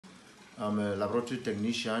I'm a laboratory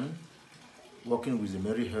technician working with the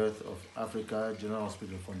Mary Health of Africa General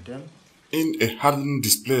Hospital Fontaine. In a hardened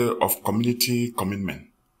display of community commitment,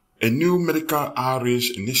 a new medical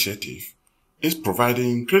outreach initiative is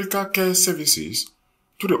providing critical care services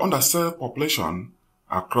to the underserved population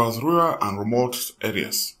across rural and remote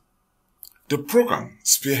areas. The program,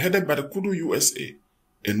 spearheaded by LECUDO-USA,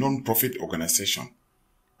 a non-profit organization,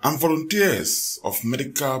 and volunteers of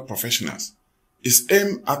medical professionals, is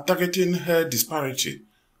aimed at targeting health disparity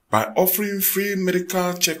by offering free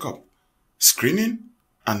medical checkup, screening,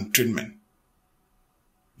 and treatment.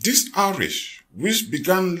 This outreach, which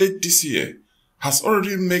began late this year, has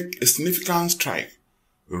already made a significant stride,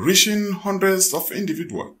 reaching hundreds of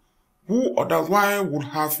individuals who otherwise would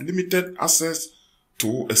have limited access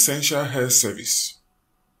to essential health service.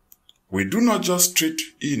 We do not just treat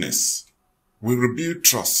illness, we rebuild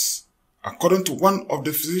trust, according to one of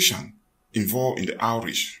the physicians involved in the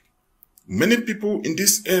outreach. Many people in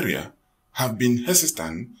this area have been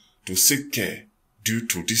hesitant to seek care due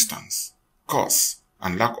to distance, cost,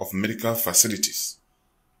 and lack of medical facilities.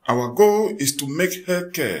 Our goal is to make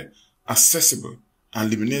health care accessible and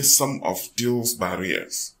eliminate some of those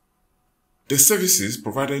barriers. The services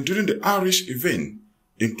provided during the outreach event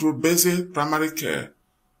include basic primary care,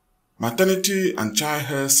 maternity and child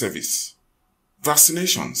health service,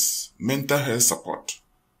 vaccinations, mental health support,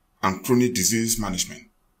 and chronic disease management.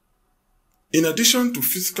 In addition to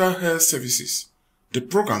physical health services, the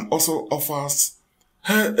program also offers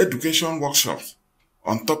health education workshops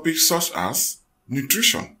on topics such as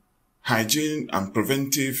nutrition, hygiene, and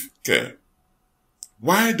preventive care.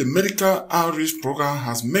 While the medical outreach program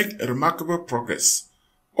has made a remarkable progress,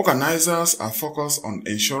 organizers are focused on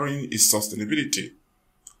ensuring its sustainability.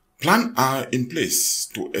 Plans are in place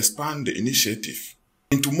to expand the initiative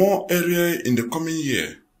into more areas in the coming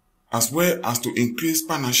year, as well as to increase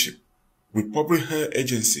partnership with public health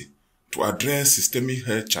agencies to address systemic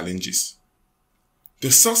health challenges.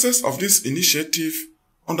 The success of this initiative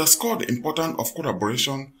underscores the importance of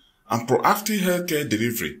collaboration and proactive healthcare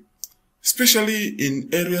delivery, especially in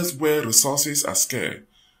areas where resources are scarce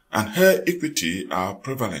and health equity are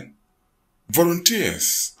prevalent.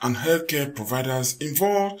 Volunteers and healthcare providers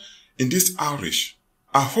involved in this outreach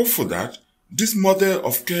are hopeful that this model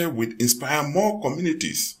of care will inspire more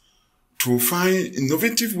communities to find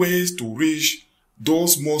innovative ways to reach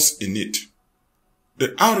those most in need.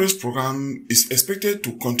 The outreach program is expected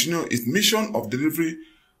to continue its mission of delivering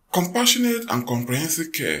compassionate and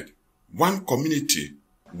comprehensive care, one community,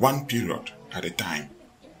 one period at a time.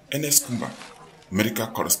 Ernest Kumba, medical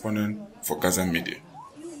correspondent for Gaza Media.